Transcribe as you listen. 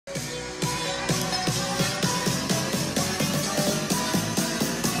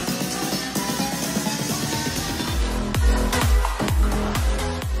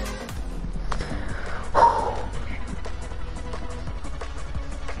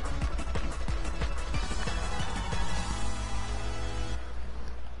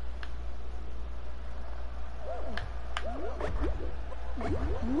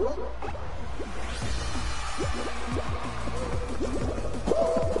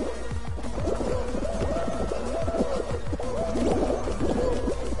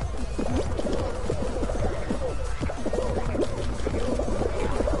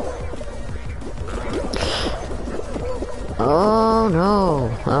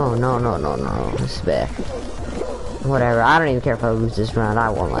Oh, no, no, no, no. This is bad. Whatever. I don't even care if I lose this round. I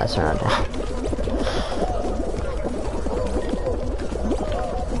won last round.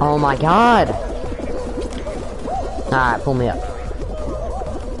 Oh my god. Alright, pull me up.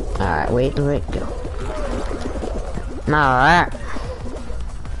 Alright, wait, go. Alright.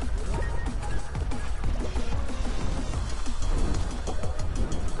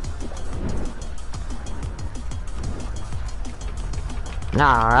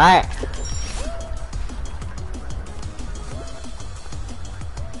 Alright.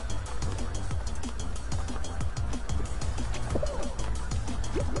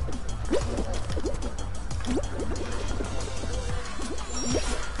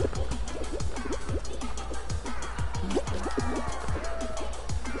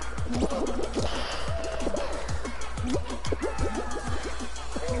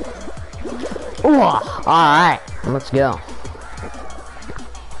 Ooh, alright, let's go.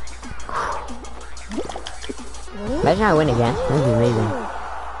 Imagine I win again. That would be amazing.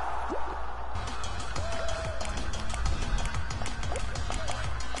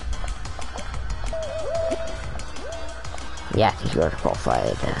 Yeah, he's got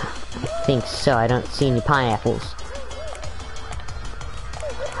qualified. I think so. I don't see any pineapples.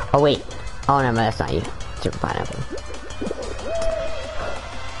 Oh wait. Oh no, that's not you. It's your pineapple.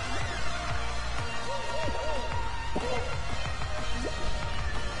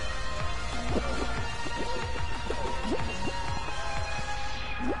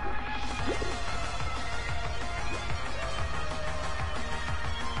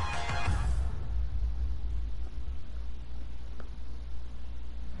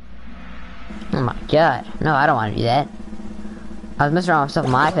 Oh my god. No, I don't want to do that. I was messing around with stuff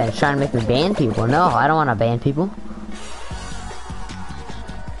on my iPad trying to make me ban people. No, I don't want to ban people.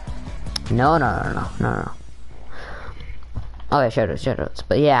 No. Oh yeah, shadows.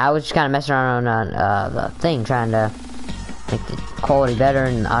 But yeah, I was just kind of messing around on the thing, trying to make the quality better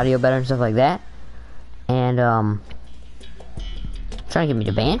and the audio better and stuff like that. And trying to get me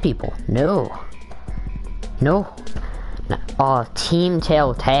to ban people. No. Oh, team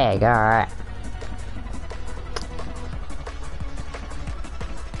tail tag. All right.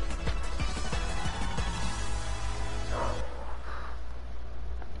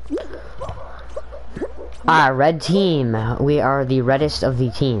 Alright, red team. We are the reddest of the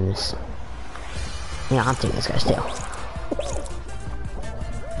teams. Yeah, I'm taking this guy's tail.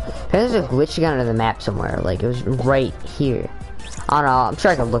 There's a glitch got into the map somewhere. Like, it was right here. I don't know. I'm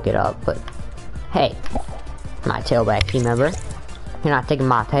sure I can look it up, but... Hey. My tailback team member. You're not taking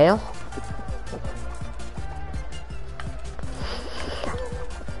my tail?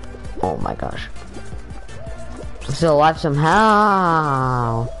 Oh my gosh. I'm still alive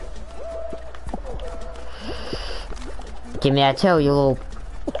somehow. Give me that tail, you little...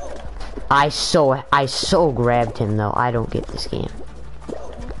 I so grabbed him though. I don't get this game.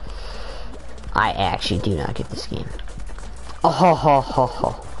 I actually do not get this game. Oh ho ho ho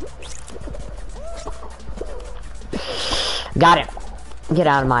ho. Got him. Get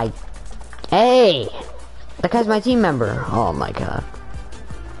out of my... Hey! That guy's my team member. Oh my god.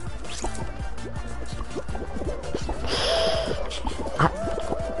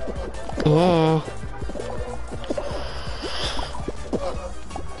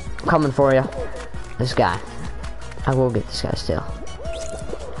 Coming for you. This guy. I will get this guy's tail.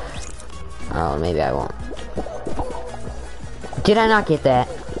 Oh, maybe I won't. Did I not get that?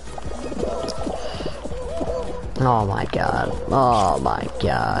 Oh my god. Oh my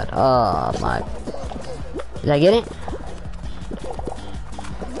god. Oh my. Did I get it?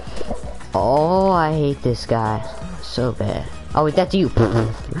 Oh, I hate this guy. So bad. Oh wait, that's you.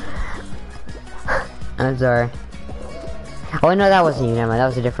 I'm sorry. Oh no, that wasn't you. Never mind. That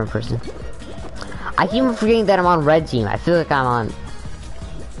was a different person. I keep forgetting that I'm on red team. I feel like I'm on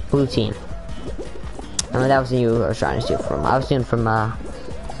blue team. I mean, that wasn't you who I was trying to steal from. I was stealing from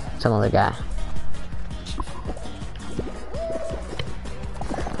some other guy.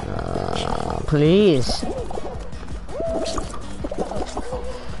 Please.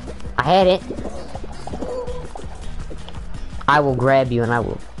 I had it. I will grab you and I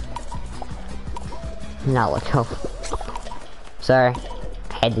will not let go. Sorry.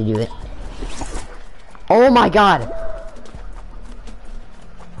 I had to do it. Oh my god!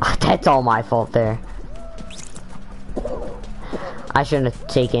 That's all my fault there. I shouldn't have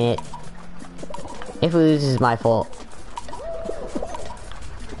taken it. If we lose, it's my fault.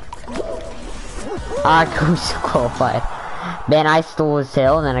 I was qualified. Man, I stole his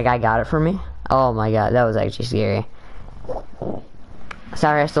tail and then a guy got it for me. Oh my god, that was actually scary.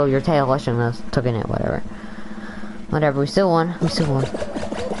 Sorry I stole your tail. I shouldn't have taken it. Whatever. Whatever, we still won. We still won.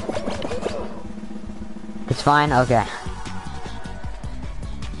 It's fine? Okay.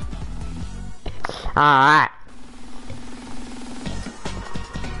 Alright.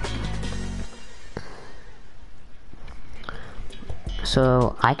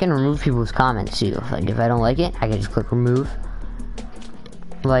 So, I can remove people's comments too. Like, if I don't like it, I can just click remove.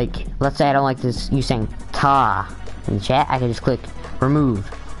 Like, let's say I don't like this, you saying ta in the chat, I can just click remove.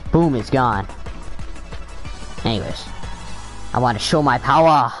 Boom, it's gone. Anyways. I want to show my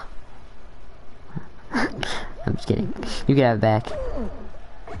power. I'm just kidding. You can have it back.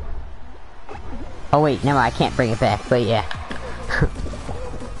 Oh wait, never mind, I can't bring it back, but yeah.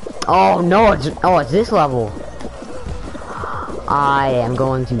 Oh no, it's this level. I am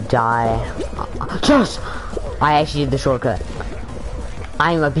going to die. Just! I actually did the shortcut.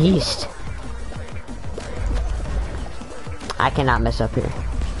 I am a beast. I cannot mess up here.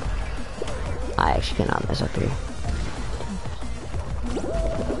 I actually cannot mess up here.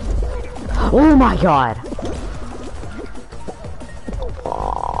 Oh my god!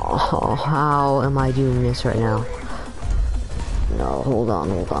 Oh, how am I doing this right now? No, hold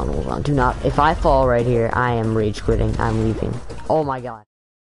on. Do not. If I fall right here, I am rage quitting. I'm leaving. Oh my god.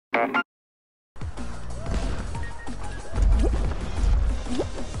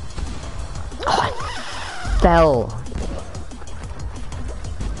 Oh, I fell.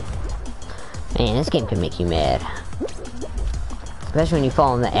 Man, this game can make you mad. Especially when you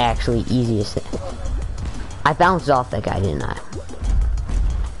fall on the actually easiest thing. I bounced off that guy, didn't I?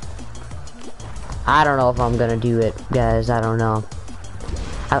 I don't know if I'm gonna do it, guys. I don't know.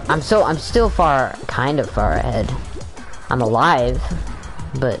 I'm still kind of far ahead. I'm alive,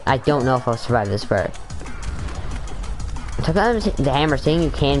 but I don't know if I'll survive this part. Sometimes the hammer saying you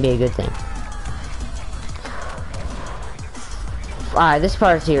can be a good thing. Alright, this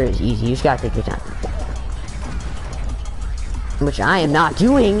part here is easy. You just gotta take your time. Which I am not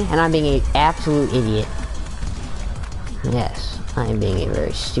doing, and I'm being an absolute idiot. Yes, I am being a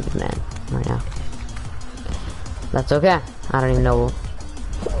very stupid man right now. That's okay. I don't even know.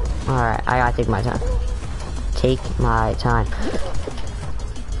 Alright, I gotta take my time. Take my time.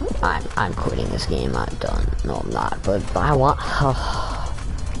 I'm quitting this game. I'm done. No, I'm not. But I want. Oh.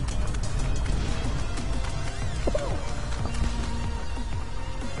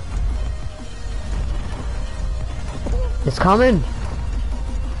 It's coming.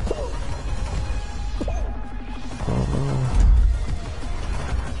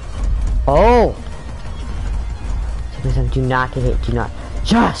 Oh. Do not get hit. Do not.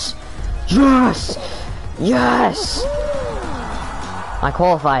 Yes. Yes. Yes. I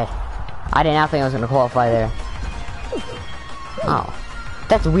qualified. I did not think I was gonna qualify there. Oh,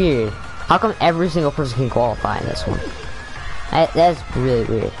 that's weird. How come every single person can qualify in this one? That's really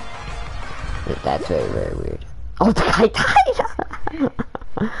weird. That's very, very weird. Oh, the guy died!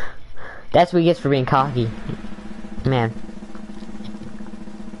 That's what he gets for being cocky. Man.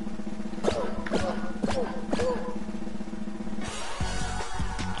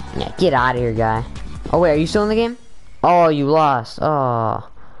 Yeah, get out of here, guy. Oh, wait, are you still in the game? Oh, you lost. Oh.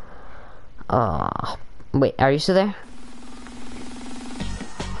 Oh. Wait, are you still there?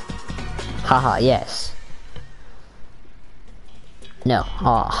 Haha, yes. No.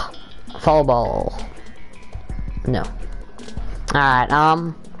 Oh. Fall ball. No. Alright,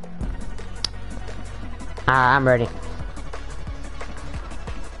 I'm ready.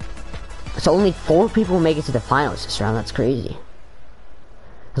 So only 4 people make it to the finals this round. That's crazy.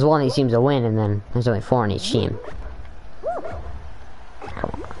 Because one of these teams will win, and then there's only 4 on each team.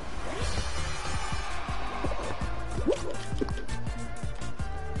 Come on.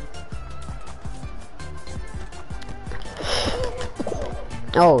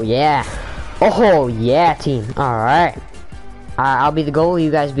 Oh yeah. Oh yeah, team. Alright. I'll be the goalie,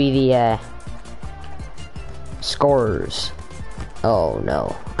 you guys be the scorers. Oh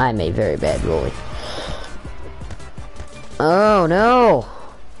no. I'm a very bad goalie. Oh no.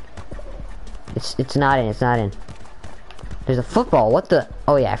 It's not in, it's not in. There's a football, what the?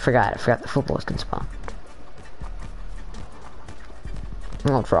 Oh yeah, I forgot the footballs can spawn.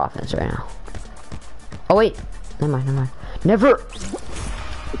 I'm going for offense right now. Oh wait, never mind. Never!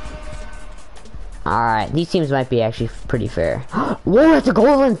 Alright, these teams might be actually pretty fair. Whoa, it's a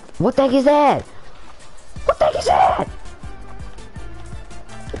golden! What the heck is that? What the heck is that?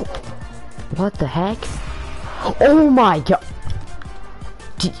 What the heck? Oh my god!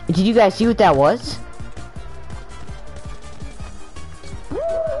 Did you guys see what that was?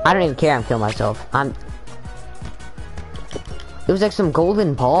 I don't even care, I'm killing myself. It was like some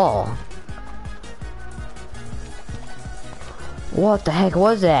golden ball. What the heck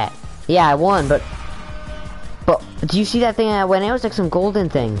was that? Yeah, I won, but do you see that thing that went? It was like some golden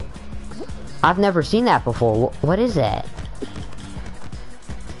thing. I've never seen that before. What is that?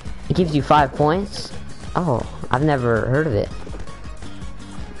 It gives you 5 points? Oh, I've never heard of it.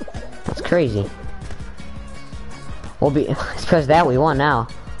 That's crazy. Well, it's because that we won now.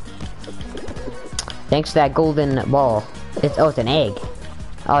 Thanks to that golden ball. It's an egg.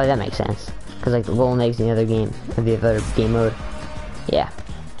 Oh, that makes sense. Because like the golden eggs in the other game, the other game mode. Yeah.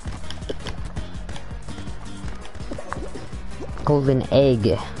 Golden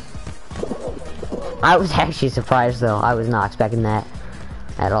egg. I was actually surprised though. I was not expecting that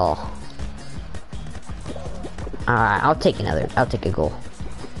at all. Alright, I'll take a goal.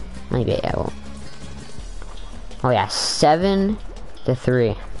 Maybe I won't. Oh yeah,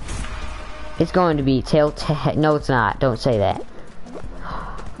 7-3. It's going to be no, it's not. Don't say that.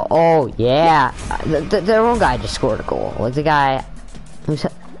 Oh yeah, the wrong guy just scored a goal. Like the guy who's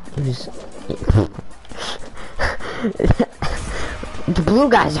the blue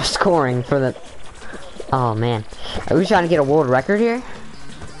guys are scoring for the. Oh man, are we trying to get a world record here?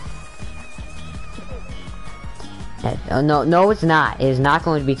 No, it's not. It is not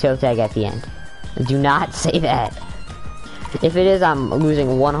going to be toe tag at the end. Do not say that. If it is, I'm losing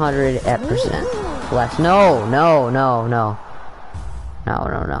 100% less. No.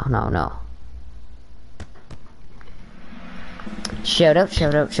 Shoutouts.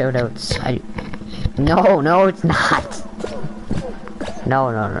 No, it's not.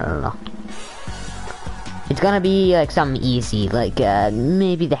 No. It's gonna be like something easy, like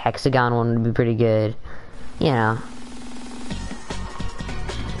maybe the hexagon one would be pretty good. You know.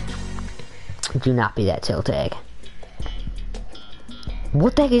 Do not be that tail tag.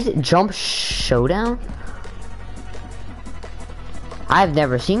 What the heck is it? Jump Showdown? I've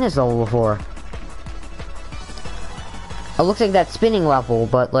never seen this level before. It looks like that spinning level,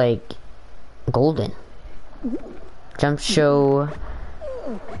 but like golden. Jump Showdown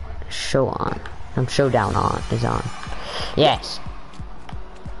is on. Yes.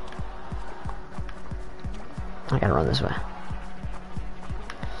 I gotta run this way.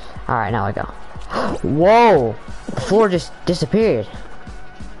 Alright, now I go. Whoa! The floor just disappeared.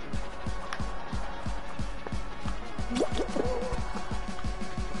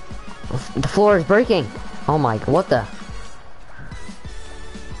 The floor is breaking. Oh my, what the?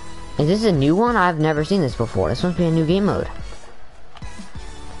 Is this a new one? I've never seen this before. This must be a new game mode.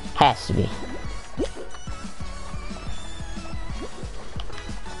 Has to be.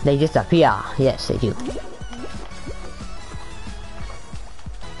 They disappear. Yes, they do.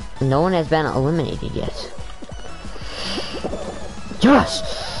 No one has been eliminated yet. Yes!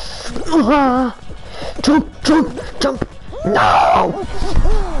 Jump! No!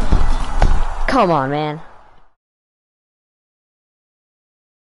 Come on, man.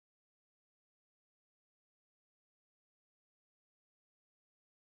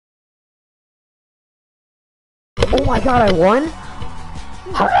 Oh my god, I won?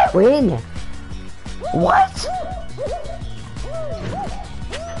 How did I win? What?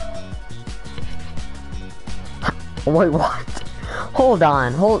 Wait, what? Hold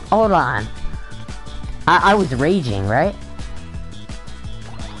on. I was raging, right?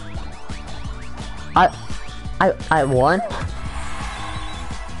 I won?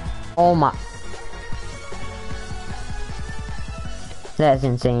 Oh my. That's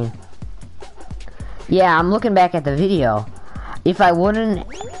insane. Yeah, I'm looking back at the video. If I wouldn't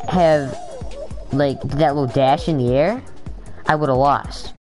have, like, that little dash in the air, I would have lost.